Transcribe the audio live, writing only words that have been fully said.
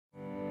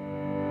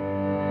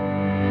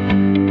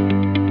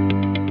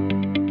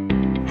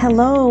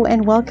Hello,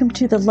 and welcome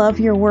to the Love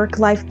Your Work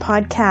Life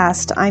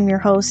podcast. I'm your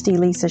host,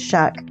 Elisa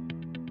Shuck.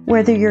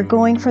 Whether you're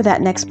going for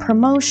that next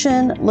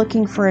promotion,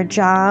 looking for a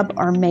job,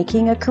 or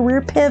making a career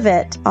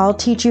pivot, I'll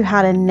teach you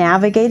how to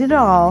navigate it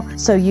all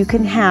so you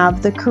can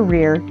have the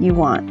career you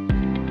want.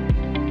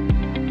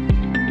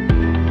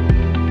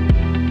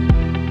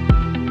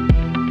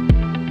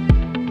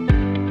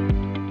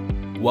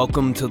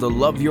 Welcome to the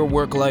Love Your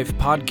Work Life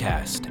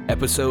podcast,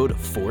 episode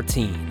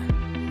 14.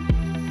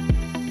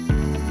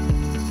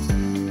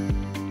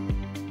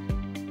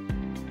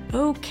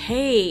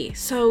 Okay,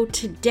 so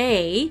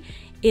today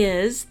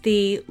is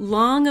the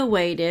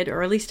long-awaited,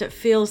 or at least it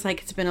feels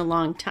like it's been a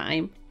long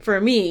time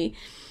for me,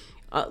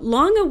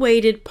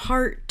 long-awaited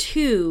part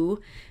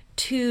 2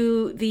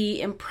 to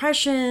the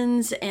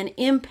impressions and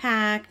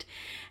impact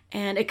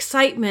and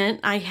excitement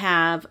I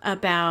have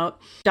about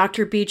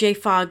Dr. B.J.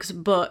 Fogg's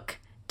book,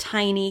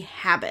 Tiny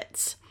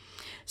Habits.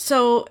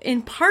 So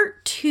in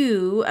part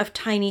 2 of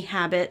Tiny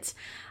Habits,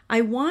 I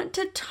want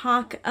to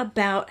talk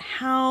about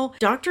how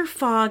Dr.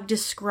 Fogg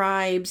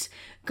describes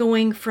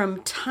going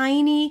from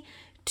tiny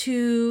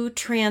to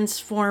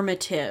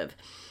transformative.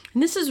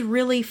 And this is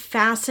really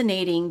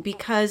fascinating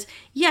because,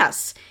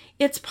 yes,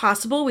 it's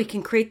possible we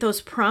can create those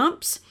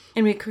prompts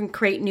and we can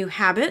create new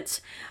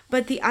habits,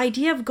 but the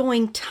idea of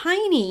going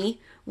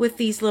tiny with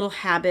these little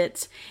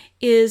habits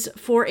is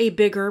for a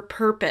bigger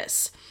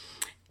purpose.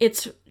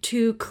 It's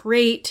to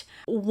create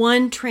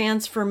one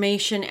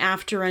transformation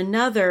after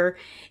another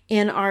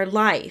in our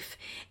life.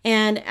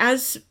 And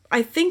as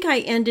I think I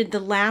ended the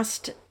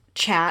last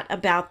chat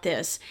about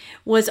this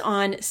was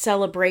on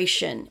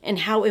celebration and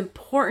how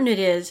important it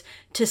is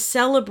to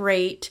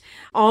celebrate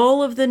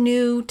all of the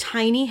new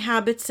tiny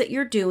habits that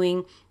you're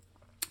doing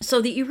so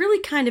that you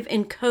really kind of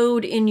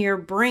encode in your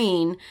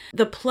brain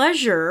the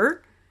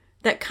pleasure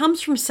that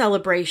comes from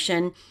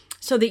celebration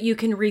so that you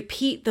can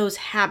repeat those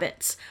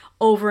habits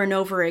over and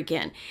over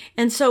again.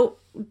 And so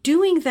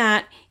doing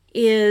that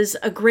is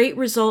a great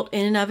result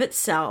in and of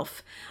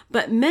itself,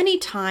 but many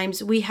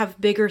times we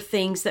have bigger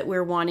things that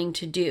we're wanting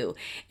to do.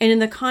 And in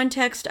the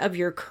context of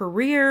your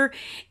career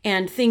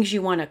and things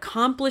you want to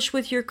accomplish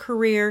with your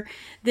career,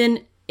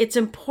 then it's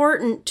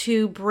important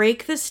to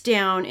break this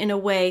down in a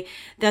way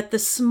that the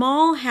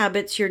small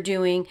habits you're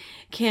doing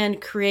can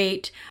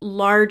create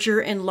larger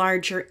and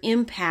larger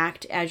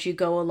impact as you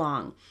go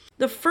along.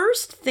 The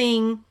first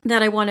thing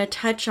that I want to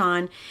touch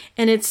on,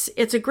 and it's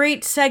a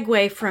great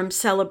segue from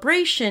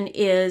celebration,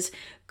 is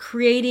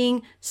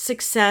creating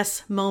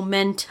success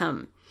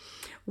momentum.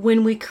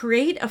 When we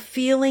create a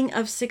feeling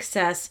of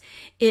success,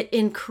 it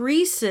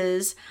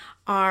increases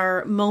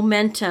our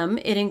momentum.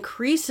 It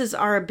increases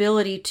our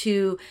ability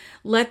to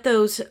let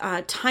those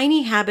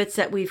tiny habits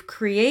that we've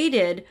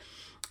created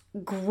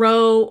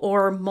grow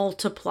or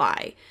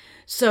multiply.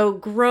 So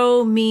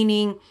grow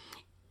meaning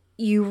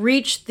you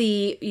reach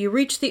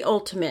the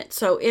ultimate.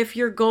 So if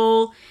your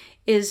goal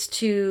is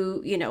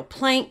to,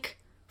 plank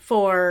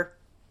for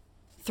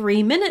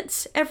 3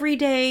 minutes every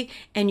day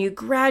and you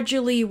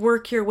gradually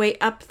work your way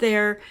up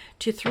there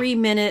to 3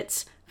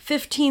 minutes,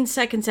 15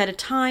 seconds at a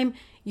time,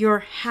 your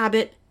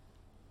habit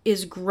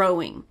is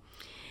growing.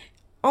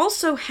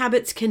 Also,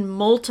 habits can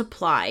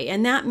multiply,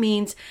 and that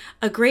means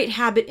a great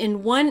habit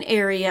in one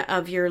area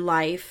of your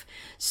life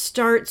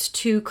starts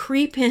to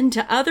creep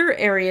into other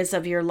areas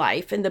of your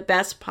life in the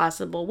best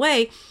possible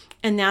way,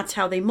 and that's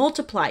how they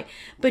multiply.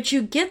 But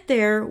you get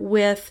there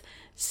with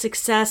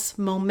success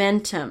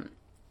momentum.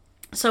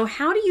 So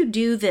how do you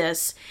do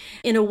this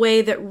in a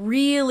way that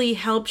really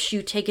helps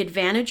you take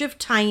advantage of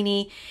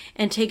tiny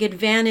and take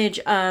advantage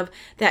of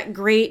that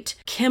great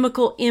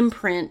chemical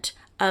imprint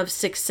of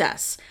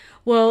success?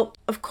 Well,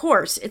 of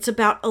course, it's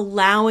about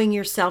allowing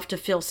yourself to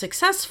feel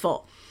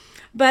successful.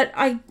 But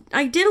I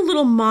did a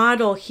little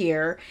model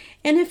here,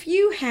 and if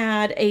you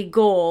had a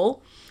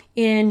goal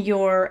in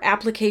your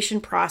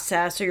application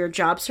process or your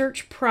job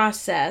search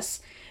process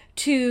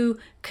to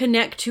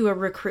connect to a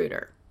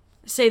recruiter,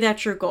 say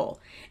that's your goal,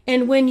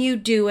 and when you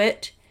do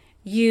it,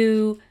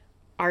 you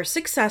are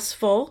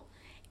successful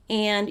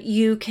and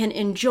you can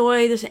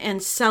enjoy this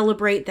and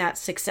celebrate that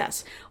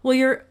success. Well,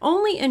 you're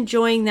only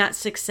enjoying that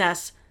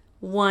success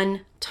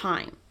one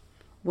time.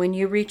 When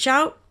you reach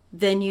out,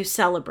 then you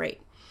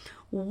celebrate.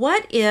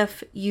 What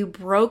if you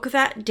broke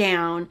that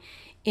down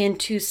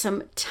into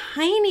some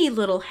tiny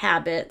little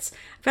habits?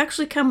 I've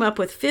actually come up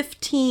with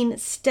 15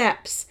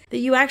 steps that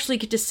you actually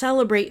get to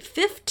celebrate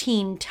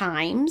 15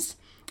 times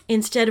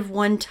instead of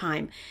one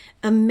time.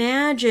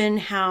 Imagine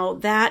how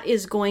that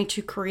is going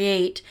to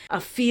create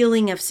a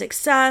feeling of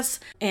success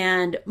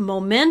and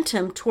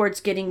momentum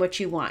towards getting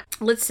what you want.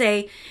 Let's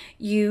say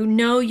you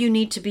know you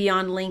need to be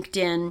on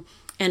LinkedIn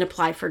and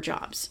apply for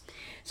jobs.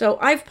 So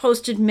I've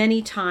posted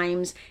many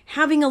times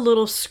having a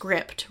little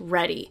script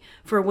ready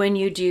for when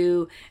you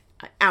do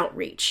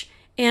outreach.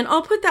 And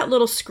I'll put that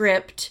little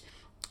script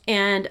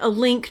and a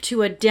link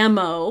to a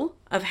demo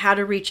of how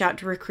to reach out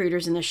to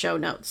recruiters in the show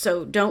notes.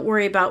 So don't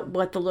worry about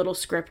what the little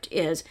script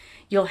is.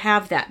 You'll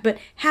have that, but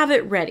have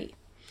it ready.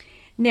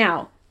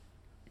 Now,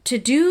 to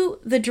do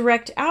the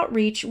direct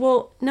outreach,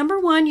 well, number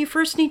one, you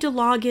first need to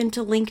log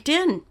into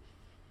LinkedIn.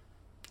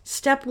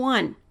 Step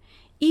one,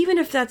 even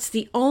if that's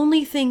the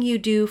only thing you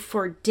do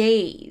for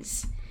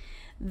days,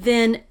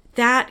 then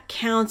that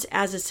counts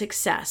as a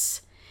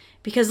success.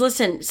 Because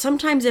listen,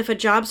 sometimes if a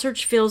job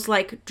search feels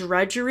like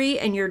drudgery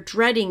and you're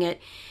dreading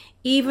it,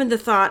 even the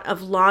thought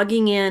of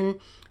logging in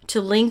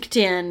to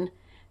LinkedIn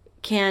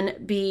can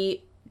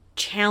be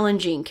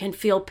challenging, can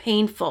feel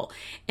painful,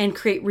 and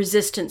create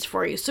resistance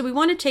for you. So we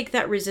want to take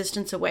that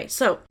resistance away.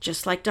 So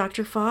just like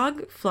Dr.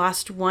 Fogg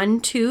flossed one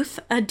tooth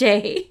a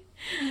day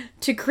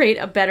to create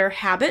a better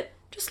habit,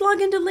 just log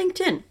into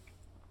LinkedIn.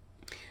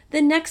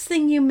 The next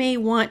thing you may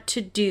want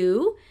to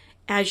do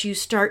as you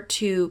start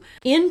to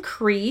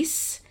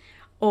increase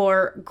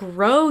or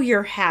grow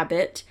your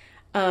habit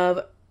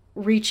of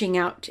reaching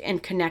out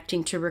and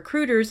connecting to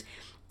recruiters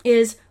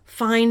is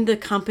find the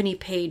company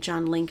page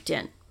on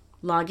LinkedIn.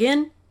 Log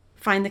in,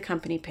 find the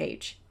company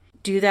page.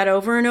 Do that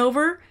over and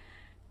over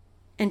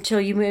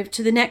until you move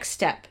to the next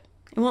step.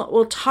 And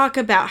we'll talk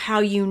about how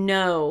you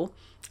know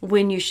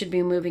when you should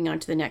be moving on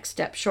to the next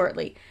step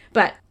shortly.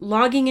 But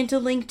logging into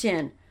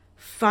LinkedIn,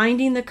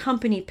 finding the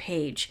company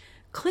page,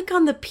 click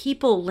on the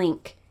people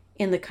link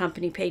in the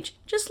company page.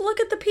 Just look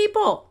at the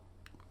people.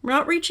 We're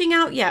not reaching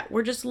out yet.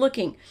 We're just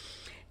looking.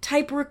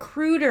 Type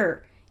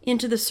recruiter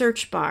into the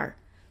search bar.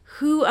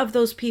 Who of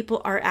those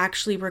people are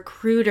actually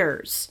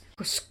recruiters?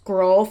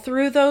 Scroll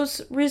through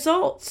those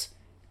results.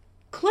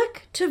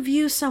 Click to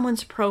view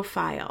someone's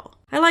profile.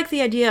 I like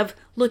the idea of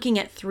looking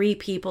at 3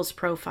 people's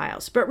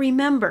profiles. But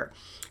remember,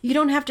 you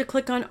don't have to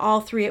click on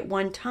all 3 at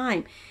one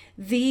time.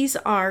 These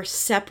are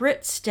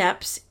separate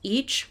steps,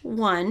 each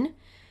one.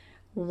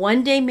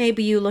 One day,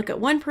 maybe you look at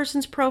one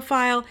person's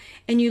profile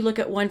and you look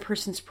at one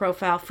person's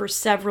profile for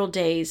several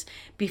days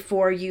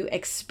before you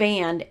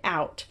expand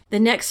out. The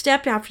next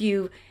step after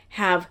you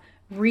have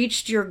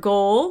reached your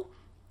goal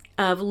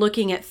of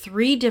looking at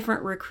 3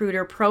 different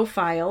recruiter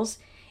profiles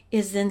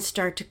is then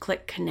start to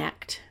click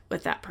connect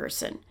with that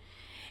person.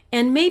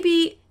 And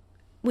maybe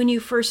when you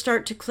first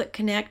start to click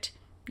connect,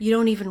 you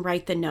don't even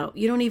write the note.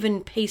 You don't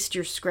even paste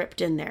your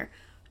script in there.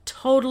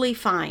 Totally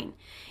fine.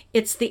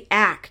 It's the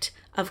act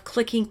of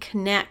clicking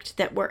connect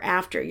that we're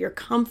after, your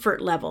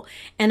comfort level.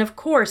 And of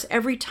course,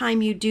 every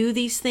time you do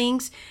these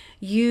things,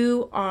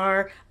 you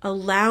are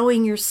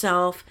allowing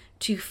yourself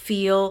to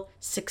feel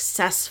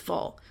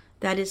successful.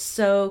 That is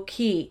so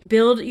key.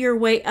 Build your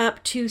way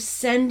up to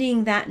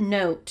sending that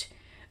note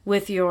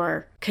with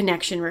your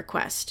connection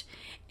request.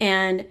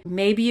 And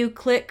maybe you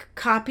click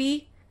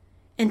copy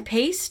and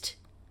paste,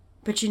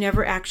 but you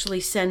never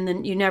actually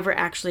you never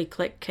actually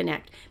click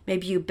connect.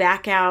 Maybe you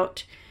back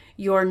out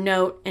your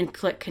note and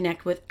click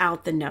connect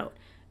without the note.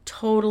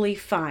 Totally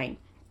fine.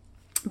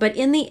 But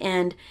in the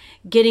end,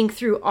 getting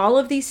through all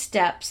of these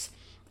steps,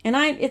 and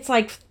it's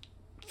like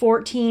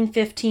 14,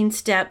 15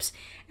 steps.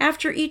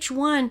 After each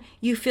one,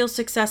 you feel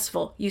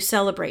successful. You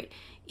celebrate,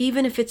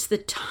 even if it's the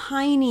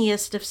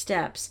tiniest of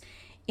steps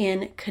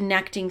in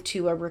connecting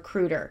to a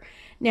recruiter.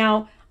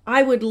 Now,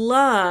 I would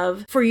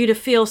love for you to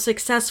feel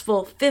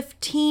successful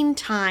 15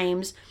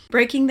 times,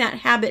 breaking that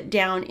habit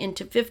down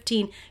into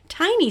 15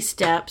 tiny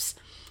steps,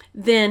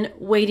 then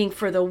waiting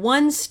for the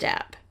one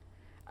step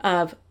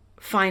of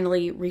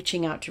finally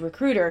reaching out to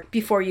recruiter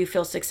before you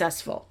feel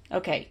successful.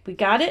 Okay, we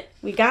got it?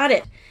 We got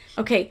it.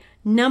 Okay,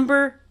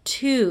 number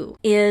 2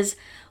 is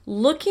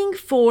looking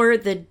for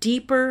the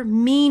deeper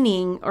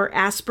meaning or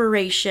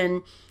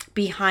aspiration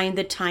behind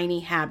the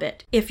tiny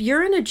habit. If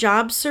you're in a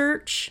job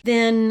search,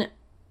 then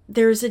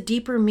there's a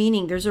deeper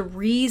meaning. There's a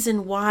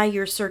reason why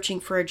you're searching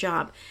for a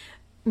job.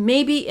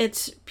 Maybe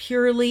it's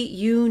purely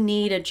you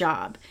need a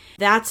job.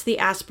 That's the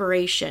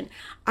aspiration.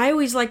 I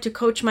always like to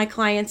coach my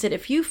clients that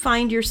if you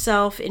find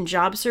yourself in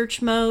job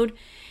search mode,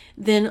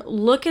 then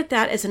look at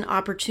that as an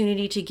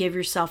opportunity to give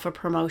yourself a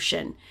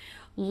promotion.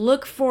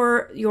 Look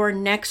for your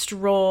next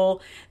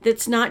role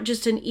that's not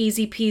just an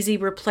easy peasy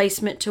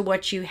replacement to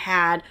what you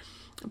had,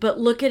 but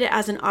look at it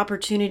as an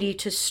opportunity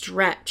to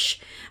stretch.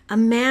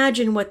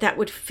 Imagine what that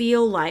would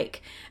feel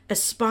like,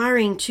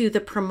 aspiring to the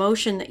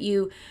promotion that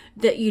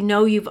you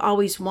know you've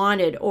always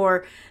wanted,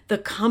 or the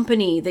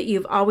company that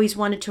you've always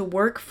wanted to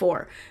work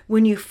for.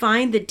 When you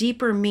find the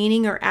deeper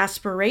meaning or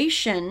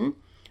aspiration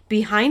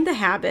behind the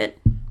habit,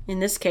 in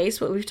this case,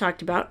 what we've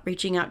talked about,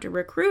 reaching out to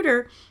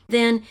recruiter,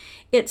 then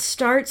it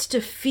starts to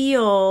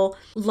feel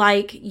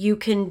like you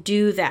can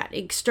do that.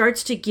 It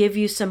starts to give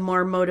you some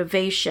more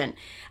motivation.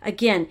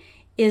 Again,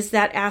 is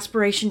that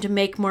aspiration to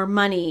make more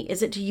money?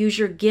 Is it to use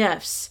your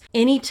gifts?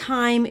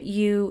 Anytime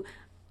you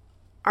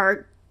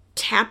are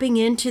tapping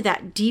into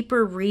that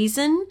deeper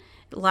reason,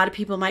 a lot of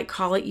people might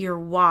call it your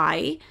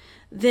why,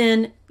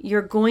 then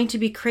you're going to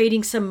be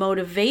creating some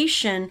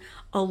motivation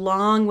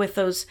along with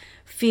those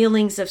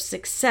feelings of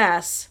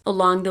success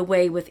along the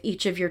way with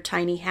each of your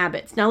tiny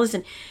habits. Now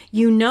listen,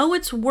 you know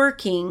it's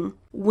working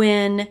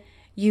when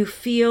you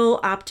feel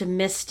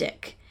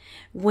optimistic,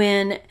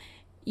 when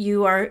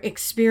you are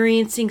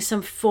experiencing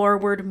some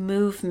forward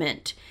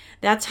movement.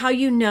 That's how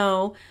you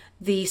know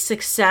the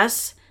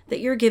success that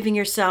you're giving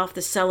yourself,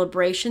 the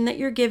celebration that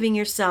you're giving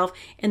yourself,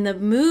 and the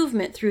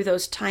movement through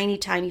those tiny,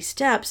 tiny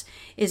steps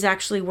is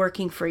actually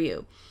working for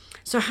you.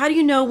 So how do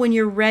you know when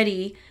you're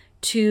ready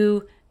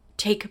to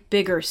take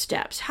bigger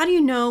steps? How do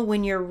you know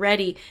when you're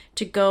ready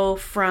to go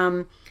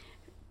from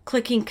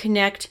clicking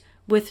connect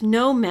with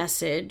no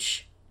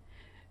message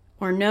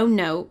or no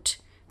note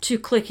to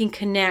clicking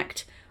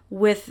connect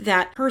with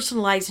that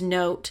personalized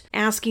note,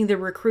 asking the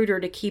recruiter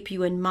to keep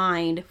you in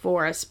mind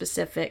for a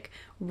specific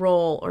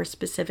role or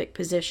specific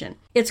position?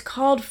 It's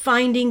called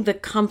finding the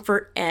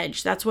comfort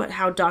edge. That's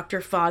how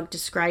Dr. Fogg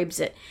describes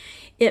it.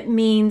 It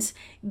means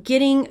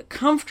getting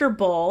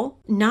comfortable,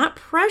 not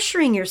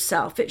pressuring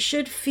yourself. It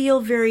should feel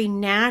very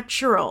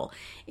natural.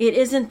 It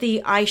isn't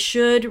the I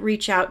should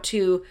reach out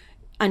to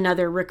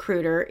another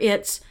recruiter.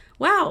 It's,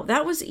 wow,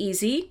 that was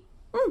easy.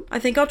 I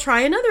think I'll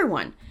try another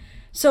one.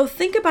 So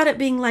think about it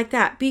being like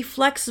that. Be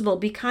flexible,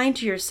 be kind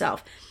to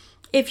yourself.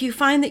 If you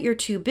find that you're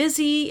too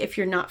busy, if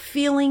you're not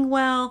feeling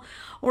well,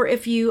 or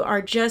if you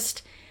are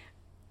just,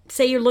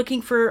 say you're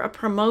looking for a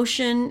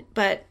promotion,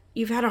 but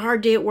you've had a hard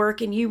day at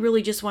work and you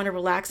really just want to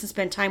relax and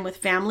spend time with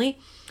family,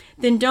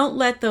 then don't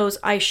let those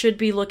I should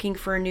be looking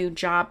for a new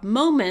job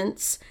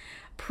moments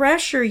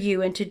pressure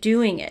you into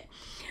doing it.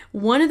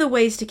 One of the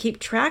ways to keep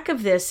track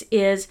of this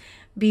is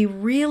be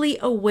really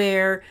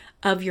aware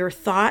of your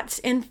thoughts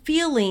and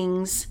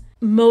feelings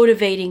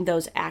motivating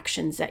those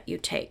actions that you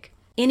take.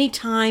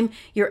 Anytime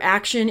your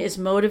action is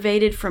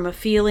motivated from a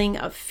feeling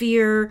of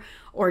fear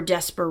or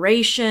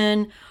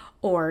desperation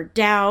or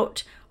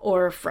doubt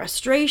or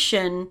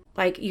frustration,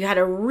 like you had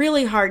a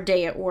really hard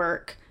day at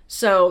work,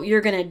 so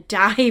you're going to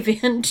dive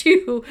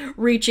into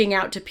reaching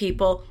out to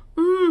people,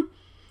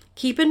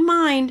 keep in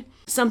mind,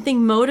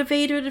 something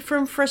motivated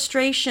from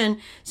frustration,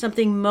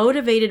 something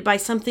motivated by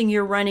something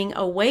you're running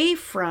away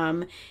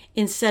from,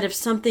 instead of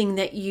something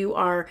that you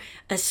are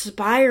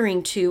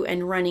aspiring to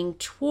and running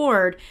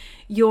toward,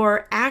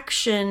 your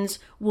actions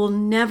will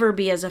never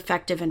be as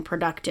effective and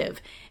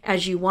productive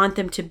as you want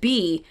them to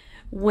be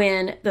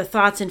when the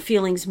thoughts and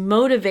feelings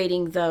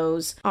motivating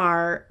those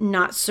are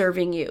not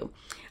serving you.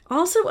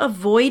 Also,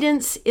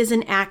 avoidance is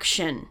an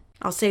action.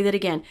 I'll say that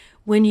again.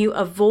 When you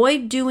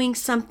avoid doing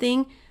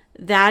something,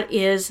 that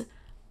is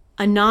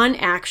a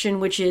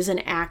non-action, which is an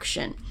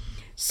action.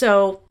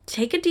 So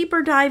take a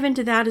deeper dive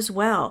into that as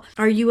well.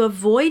 Are you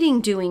avoiding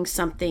doing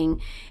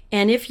something?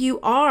 And if you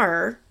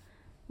are,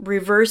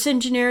 reverse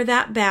engineer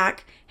that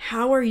back.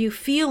 How are you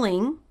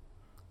feeling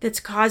that's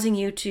causing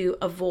you to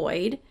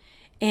avoid?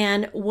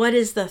 And what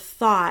is the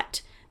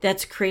thought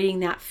that's creating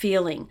that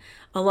feeling?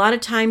 A lot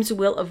of times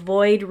we'll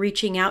avoid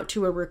reaching out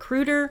to a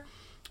recruiter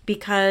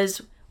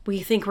because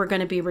we think we're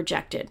going to be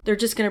rejected. They're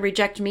just going to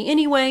reject me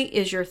anyway,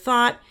 is your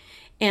thought.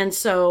 And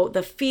so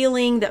the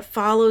feeling that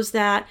follows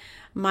that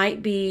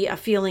might be a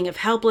feeling of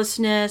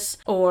helplessness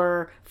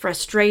or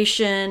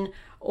frustration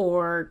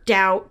or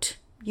doubt.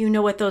 You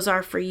know what those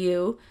are for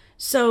you.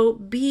 So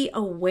be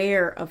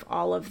aware of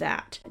all of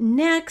that.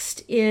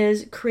 Next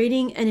is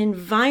creating an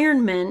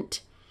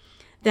environment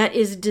that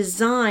is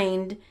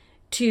designed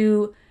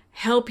to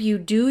help you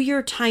do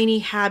your tiny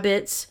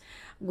habits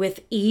with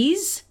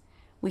ease.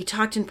 We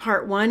talked in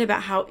part 1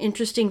 about how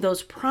interesting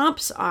those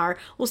prompts are.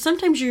 Well,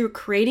 sometimes you're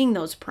creating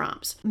those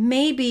prompts.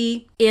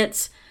 Maybe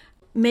it's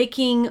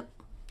making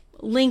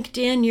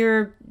LinkedIn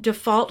your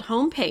default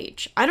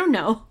homepage. I don't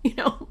know.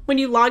 When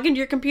you log into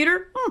your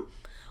computer,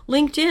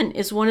 LinkedIn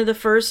is one of the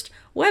first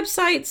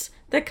websites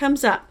that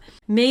comes up.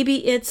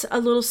 Maybe it's a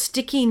little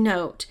sticky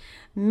note.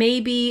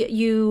 Maybe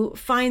you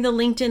find the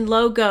LinkedIn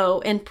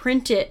logo and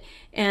print it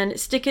and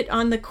stick it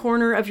on the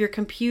corner of your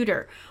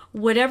computer.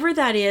 Whatever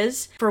that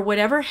is, for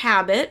whatever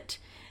habit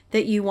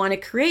that you want to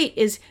create,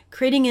 is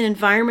creating an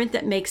environment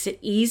that makes it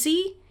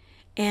easy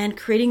and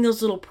creating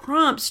those little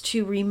prompts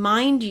to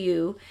remind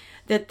you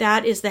that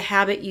that is the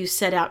habit you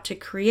set out to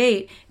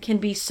create can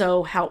be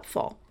so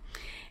helpful.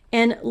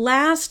 And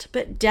last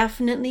but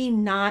definitely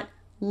not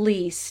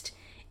least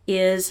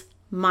is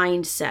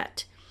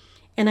mindset.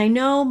 And I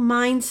know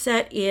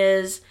mindset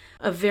is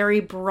a very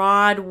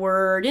broad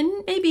word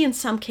and maybe in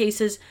some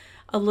cases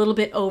a little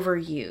bit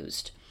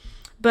overused.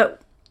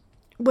 But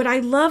what I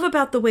love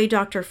about the way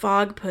Dr.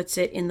 Fogg puts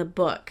it in the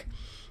book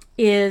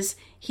is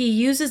he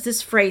uses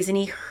this phrase, and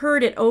he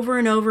heard it over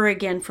and over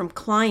again from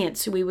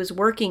clients who he was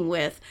working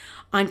with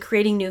on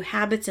creating new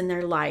habits in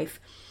their life,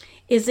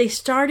 is they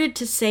started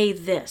to say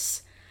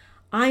this: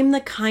 I'm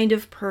the kind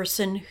of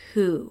person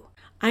who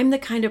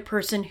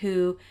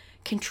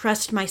can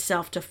trust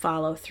myself to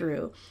follow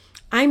through.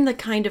 I'm the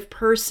kind of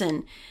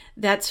person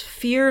that's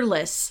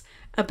fearless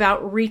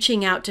about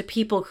reaching out to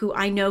people who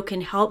I know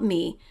can help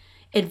me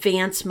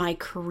advance my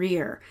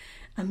career.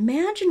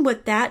 Imagine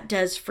what that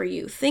does for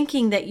you,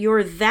 thinking that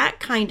you're that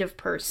kind of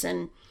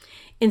person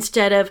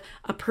instead of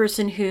a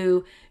person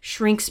who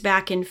shrinks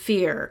back in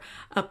fear,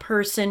 a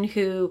person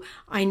who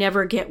I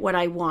never get what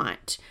I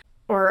want,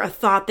 or a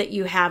thought that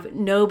you have,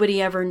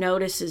 nobody ever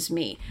notices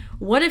me.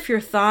 What if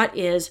your thought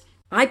is,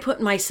 I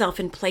put myself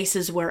in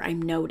places where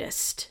I'm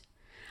noticed?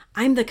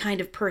 I'm the kind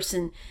of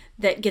person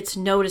that gets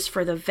noticed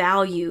for the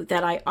value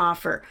that I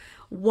offer.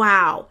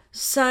 Wow,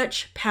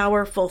 such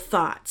powerful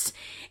thoughts.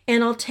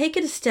 And I'll take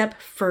it a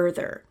step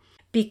further,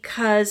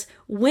 because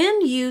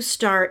when you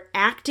start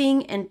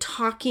acting and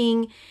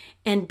talking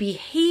and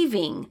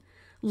behaving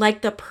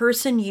like the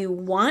person you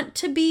want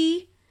to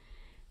be,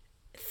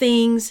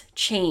 things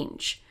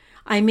change.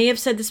 I may have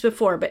said this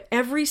before, but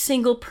every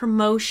single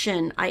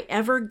promotion I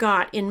ever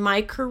got in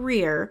my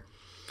career,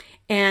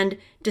 and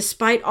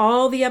despite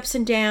all the ups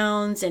and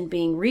downs and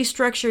being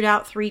restructured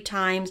out 3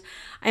 times,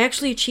 I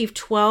actually achieved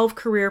 12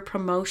 career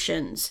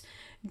promotions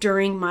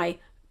during my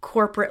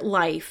corporate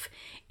life.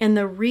 And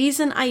the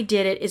reason I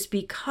did it is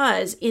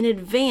because in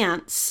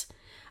advance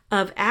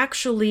of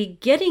actually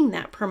getting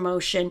that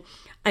promotion,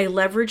 I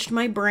leveraged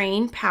my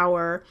brain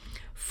power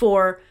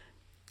for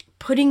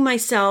putting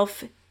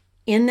myself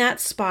in that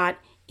spot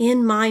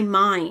in my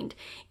mind,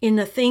 in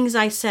the things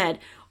I said.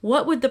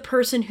 What would the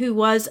person who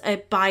was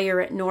a buyer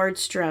at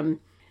Nordstrom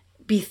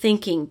be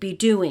thinking, be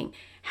doing?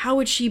 How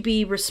would she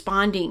be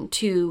responding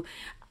to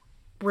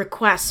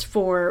requests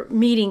for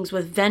meetings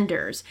with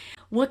vendors?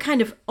 What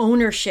kind of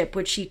ownership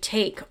would she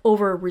take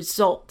over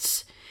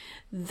results?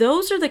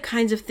 Those are the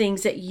kinds of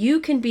things that you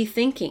can be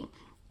thinking.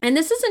 And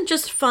this isn't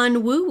just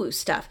fun woo-woo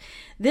stuff.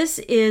 This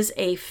is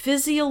a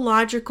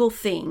physiological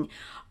thing.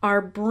 Our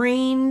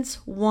brains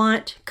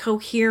want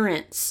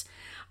coherence.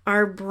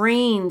 Our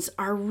brains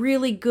are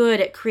really good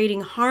at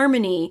creating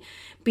harmony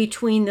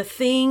between the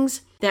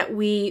things that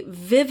we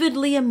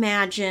vividly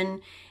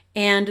imagine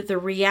and the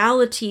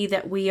reality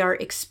that we are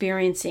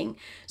experiencing.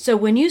 So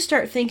when you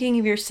start thinking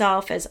of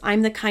yourself as,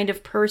 I'm the kind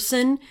of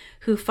person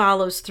who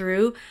follows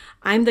through,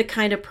 I'm the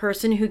kind of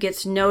person who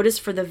gets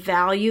noticed for the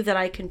value that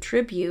I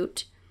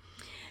contribute,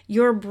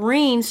 your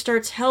brain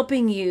starts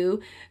helping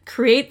you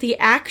create the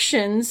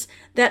actions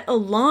that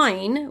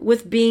align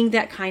with being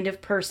that kind of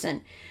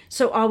person.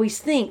 So always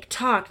think,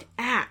 talk,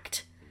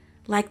 act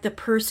like the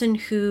person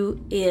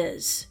who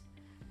is.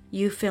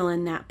 You fill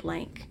in that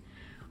blank.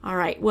 All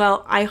right.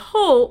 Well, I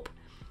hope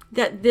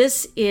that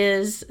this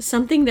is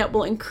something that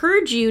will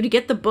encourage you to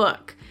get the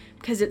book,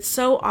 because it's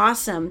so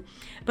awesome.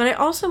 But I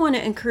also want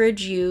to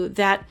encourage you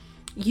that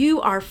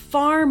you are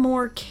far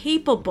more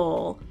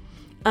capable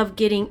of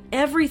getting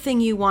everything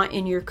you want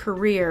in your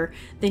career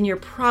than you're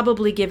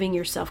probably giving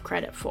yourself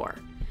credit for.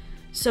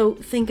 So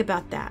think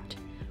about that.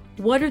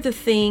 What are the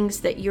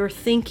things that you're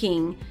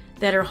thinking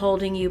that are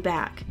holding you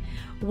back?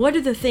 What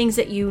are the things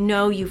that you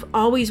know you've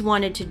always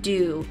wanted to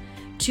do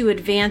to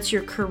advance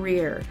your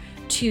career,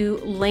 to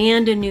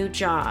land a new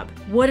job?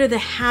 What are the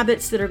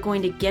habits that are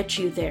going to get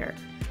you there?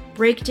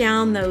 Break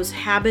down those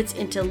habits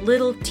into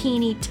little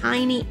teeny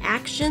tiny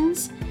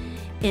actions.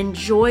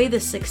 Enjoy the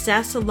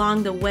success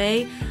along the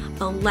way.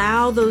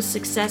 Allow those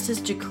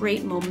successes to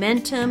create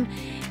momentum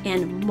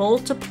and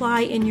multiply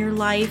in your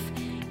life,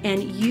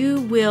 and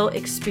you will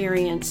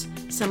experience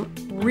some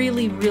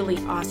really, really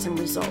awesome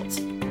results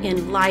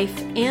in life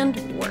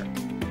and work.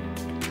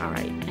 All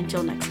right,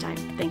 until next time,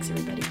 thanks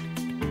everybody.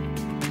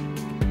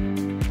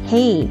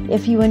 Hey,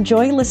 if you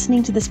enjoy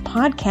listening to this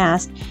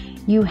podcast,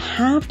 you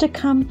have to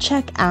come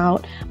check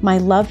out my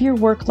Love Your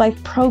Work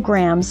Life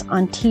programs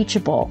on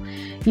Teachable.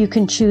 You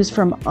can choose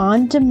from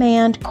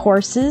on-demand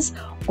courses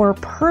or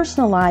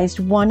personalized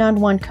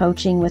one-on-one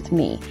coaching with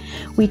me.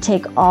 We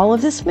take all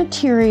of this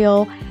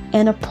material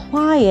and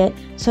apply it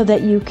so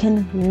that you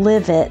can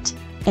live it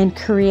and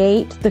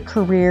create the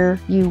career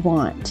you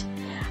want.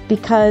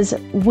 Because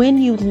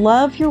when you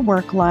love your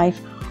work life,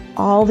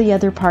 all the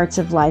other parts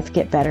of life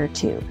get better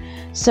too.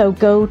 So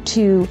go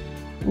to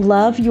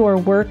Love Your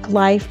Work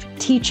Life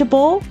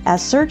Teachable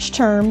as search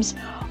terms,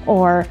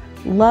 or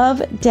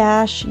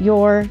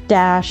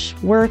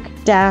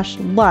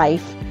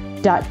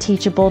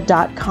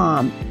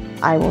love-your-work-life.teachable.com.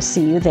 I will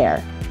see you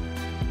there.